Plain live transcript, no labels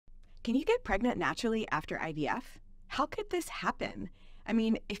Can you get pregnant naturally after IVF? How could this happen? I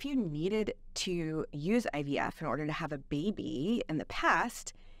mean, if you needed to use IVF in order to have a baby in the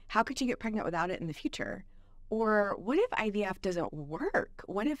past, how could you get pregnant without it in the future? Or what if IVF doesn't work?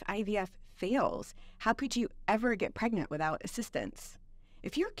 What if IVF fails? How could you ever get pregnant without assistance?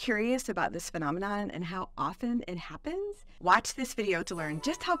 If you're curious about this phenomenon and how often it happens, watch this video to learn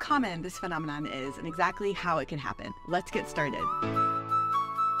just how common this phenomenon is and exactly how it can happen. Let's get started.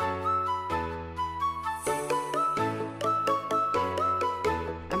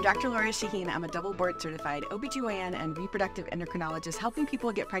 I'm Dr. Lora Shahine. I'm a double board certified OBGYN and reproductive endocrinologist helping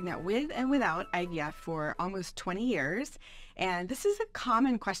people get pregnant with and without IVF for almost 20 years. And this is a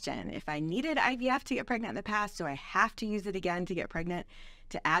common question. If I needed IVF to get pregnant in the past, do I have to use it again to get pregnant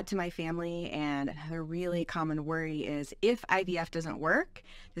to add to my family? And another really common worry is, if IVF doesn't work,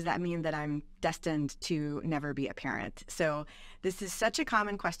 does that mean that I'm destined to never be a parent? So this is such a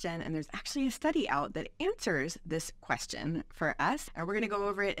common question, and there's actually a study out that answers this question for us. And we're going to go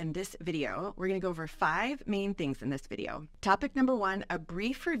over it in this video. We're going to go over 5 main things in this video. Topic number 1, a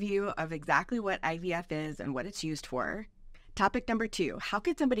brief review of exactly what IVF is and what it's used for. Topic number 2, how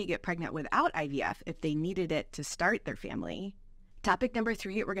could somebody get pregnant without IVF if they needed it to start their family? Topic number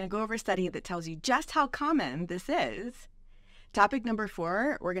 3, we're going to go over a study that tells you just how common this is. Topic number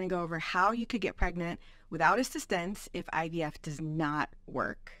 4, we're going to go over how you could get pregnant without assistance if IVF does not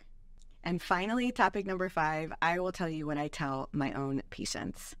work. And finally, topic number 5, I will tell you what I tell my own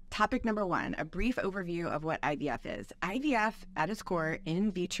patients. Topic number 1, a brief overview of what IVF is. IVF, at its core,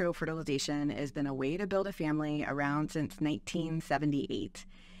 in vitro fertilization, has been a way to build a family around since 1978.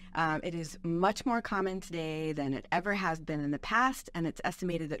 It is much more common today than it ever has been in the past, and it's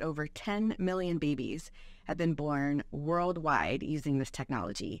estimated that over 10 million babies have been born worldwide using this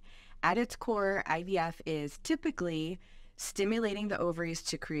technology. At its core, IVF is typically stimulating the ovaries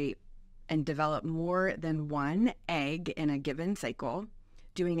to create and develop more than one egg in a given cycle,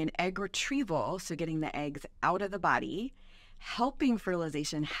 doing an egg retrieval, so getting the eggs out of the body, helping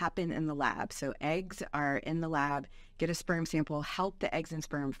fertilization happen in the lab. So eggs are in the lab, get a sperm sample, help the eggs and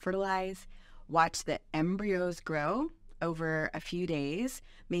sperm fertilize, watch the embryos grow over a few days,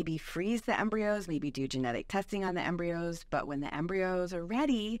 maybe freeze the embryos, maybe do genetic testing on the embryos, but when the embryos are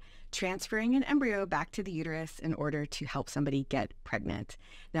ready, transferring an embryo back to the uterus in order to help somebody get pregnant.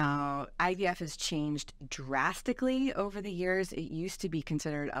 Now, IVF has changed drastically over the years. It used to be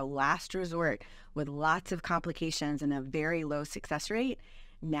considered a last resort with lots of complications and a very low success rate.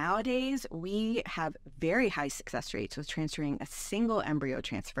 Nowadays, we have very high success rates with transferring a single embryo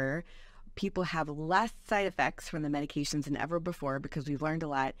transfer. People have less side effects from the medications than ever before because we've learned a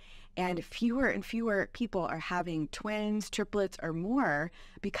lot, and fewer people are having twins, triplets, or more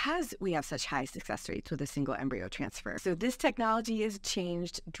because we have such high success rates with a single embryo transfer. So this technology has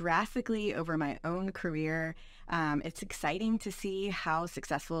changed drastically over my own career. It's exciting to see how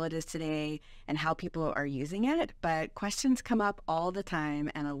successful it is today and how people are using it, but questions come up all the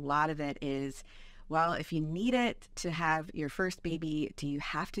time, and a lot of it is, well, if you need it to have your first baby, do you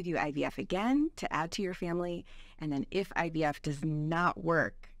have to do IVF again to add to your family? And then if IVF does not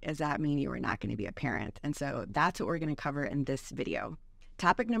work, does that mean you are not going to be a parent? And so that's what we're going to cover in this video.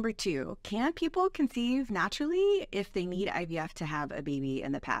 Topic number 2, can people conceive naturally if they need IVF to have a baby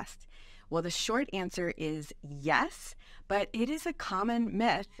in the past? Well, the short answer is yes, but it is a common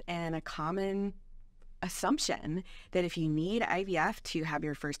myth and a common assumption that if you need IVF to have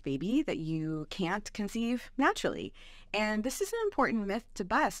your first baby, that you can't conceive naturally. And this is an important myth to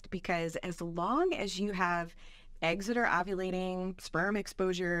bust, because as long as you have eggs that are ovulating, sperm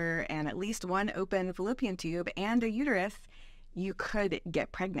exposure, and at least one open fallopian tube and a uterus, you could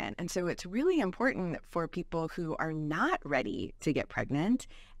get pregnant. And so it's really important for people who are not ready to get pregnant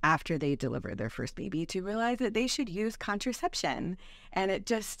after they deliver their first baby to realize that they should use contraception. And it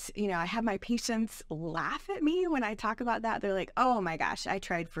just, I have my patients laugh at me when I talk about that. They're like, oh my gosh, I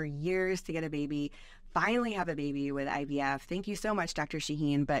tried for years to get a baby, finally have a baby with IVF. Thank you so much, Dr.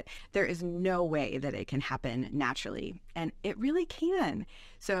 Shahine, but there is no way that it can happen naturally. And it really can.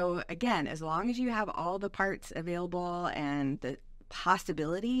 So again, as long as you have all the parts available and the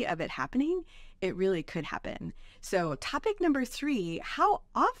possibility of it happening, it really could happen. So topic number 3, how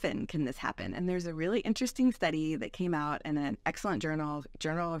often can this happen? And there's a really interesting study that came out in an excellent journal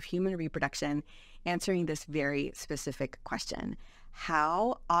of Human Reproduction, answering this very specific question.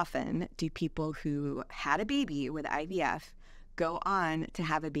 How often do people who had a baby with IVF go on to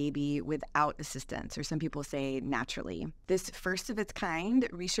have a baby without assistance, or some people say naturally? This first of its kind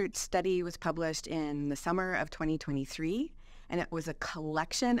research study was published in the summer of 2023. And it was a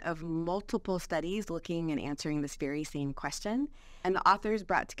collection of multiple studies looking and answering this very same question. And the authors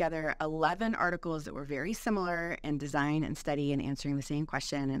brought together 11 articles that were very similar in design and study and answering the same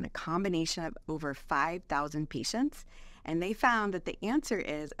question, and a combination of over 5,000 patients. And they found that the answer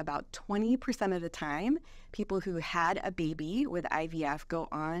is about 20% of the time, people who had a baby with IVF go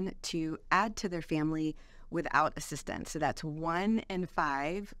on to add to their family without assistance. So that's 1 in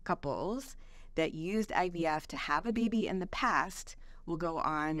 5 couples that used IVF to have a baby in the past will go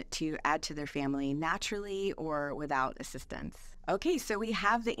on to add to their family naturally or without assistance. Okay, so we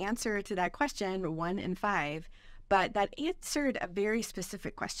have the answer to that question, 1 in 5. But that answered a very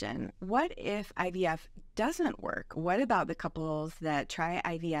specific question. What if IVF doesn't work? What about the couples that try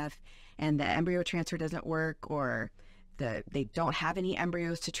IVF and the embryo transfer doesn't work, or they don't have any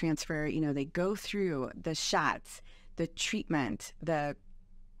embryos to transfer? They go through the shots, the treatment, the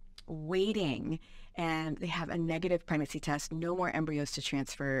waiting, and they have a negative pregnancy test, no more embryos to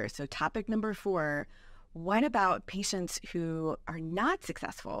transfer. So topic number 4, what about patients who are not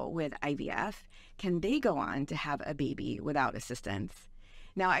successful with IVF? Can they go on to have a baby without assistance?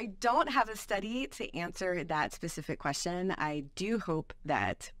 Now, I don't have a study to answer that specific question. I do hope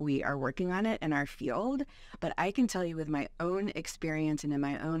that we are working on it in our field, but I can tell you with my own experience and in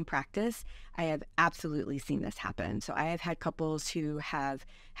my own practice, I have absolutely seen this happen. So I have had couples who have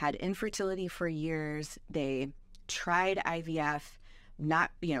had infertility for years. They tried IVF,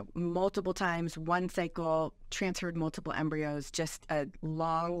 multiple times, one cycle, transferred multiple embryos, just a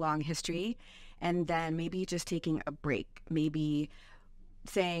long, long history. And then maybe just taking a break, maybe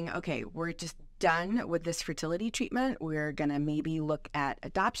saying, okay, we're just done with this fertility treatment. We're going to maybe look at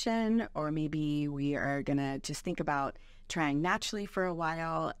adoption, or maybe we are going to just think about trying naturally for a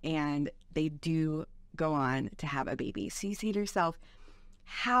while. And they do go on to have a baby. So you say to yourself,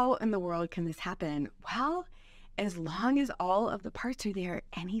 how in the world can this happen? Well, as long as all of the parts are there,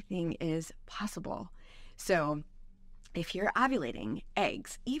 anything is possible. So if you're ovulating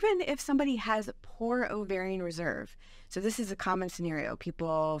eggs, even if somebody has poor ovarian reserve, so this is a common scenario.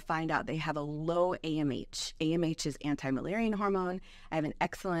 People find out they have a low AMH. AMH is anti-Müllerian hormone. I have an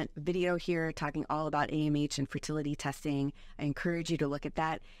excellent video here talking all about AMH and fertility testing. I encourage you to look at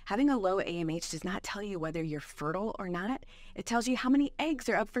that. Having a low AMH does not tell you whether you're fertile or not. It tells you how many eggs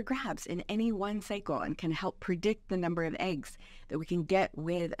are up for grabs in any one cycle and can help predict the number of eggs that we can get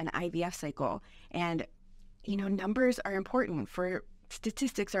with an IVF cycle. And numbers are important.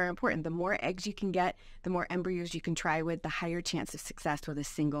 Statistics are important. The more eggs you can get, the more embryos you can try with, the higher chance of success with a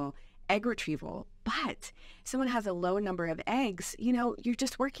single egg retrieval. But if someone has a low number of eggs, you're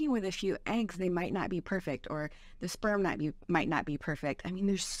just working with a few eggs. They might not be perfect, or the sperm might not be perfect. I mean,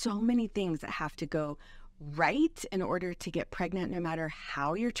 there's so many things that have to go right in order to get pregnant, no matter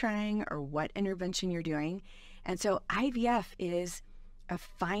how you're trying or what intervention you're doing. And so IVF is a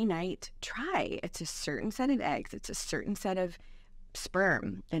finite try. It's a certain set of eggs. It's a certain set of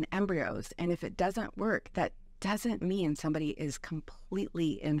sperm and embryos. And if it doesn't work, that doesn't mean somebody is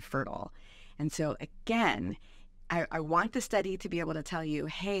completely infertile. And so again, I want the study to be able to tell you,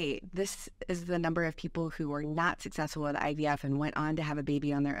 hey, this is the number of people who were not successful with IVF and went on to have a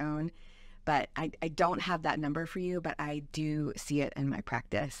baby on their own. But I don't have that number for you, but I do see it in my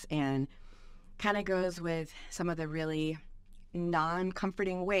practice. And kind of goes with some of the really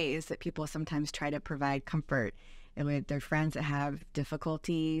non-comforting ways that people sometimes try to provide comfort with their friends that have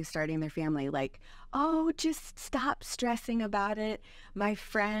difficulty starting their family, like, oh, just stop stressing about it. My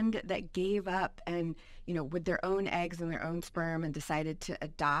friend that gave up and, with their own eggs and their own sperm and decided to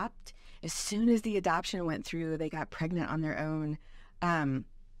adopt, as soon as the adoption went through, they got pregnant on their own.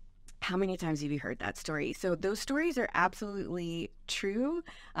 How many times have you heard that story? So those stories are absolutely true.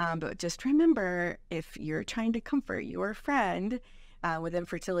 But just remember, if you're trying to comfort your friend with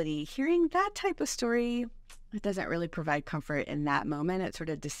infertility, hearing that type of story, it doesn't really provide comfort in that moment. It sort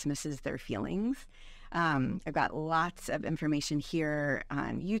of dismisses their feelings. I've got lots of information here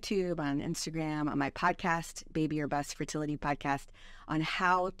on YouTube, on Instagram, on my podcast, Baby or Bust Fertility Podcast, on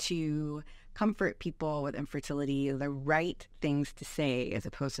how to comfort people with infertility, the right things to say as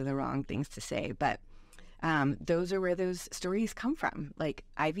opposed to the wrong things to say. But those are where those stories come from. Like,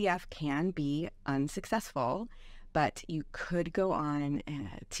 IVF can be unsuccessful, but you could go on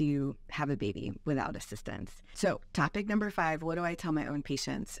to have a baby without assistance. So topic number 5, what do I tell my own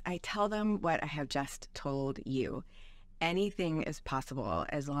patients? I tell them what I have just told you. Anything is possible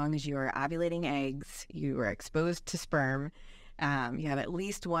as long as you are ovulating eggs, you are exposed to sperm, you have at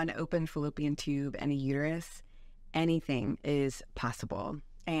least one open fallopian tube and a uterus. Anything is possible.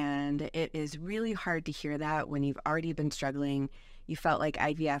 And it is really hard to hear that when you've already been struggling. You felt like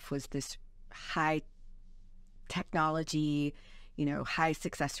IVF was this high technology, high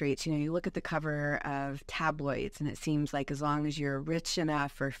success rates. You look at the cover of tabloids and it seems like as long as you're rich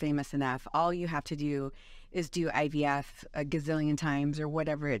enough or famous enough, all you have to do is do IVF a gazillion times or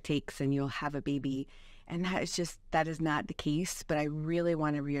whatever it takes and you'll have a baby. And that is not the case. But I really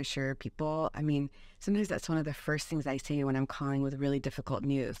want to reassure people. I mean, sometimes that's one of the first things I say when I'm calling with really difficult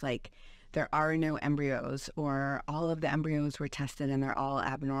news, like there are no embryos or all of the embryos were tested and they're all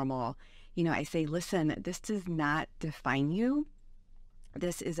abnormal. I say, listen, this does not define you.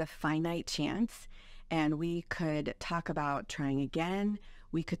 This is a finite chance, and we could talk about trying again.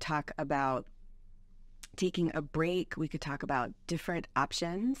 We could talk about taking a break. We could talk about different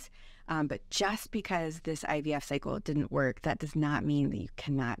options. But just because this IVF cycle didn't work, that does not mean that you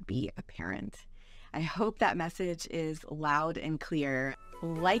cannot be a parent. I hope that message is loud and clear.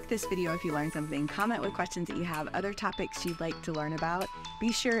 Like this video if you learned something. Comment with questions that you have, other topics you'd like to learn about.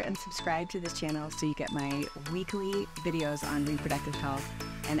 Be sure and subscribe to this channel so you get my weekly videos on reproductive health.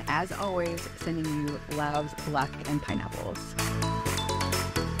 And as always, sending you loves, luck, and pineapples.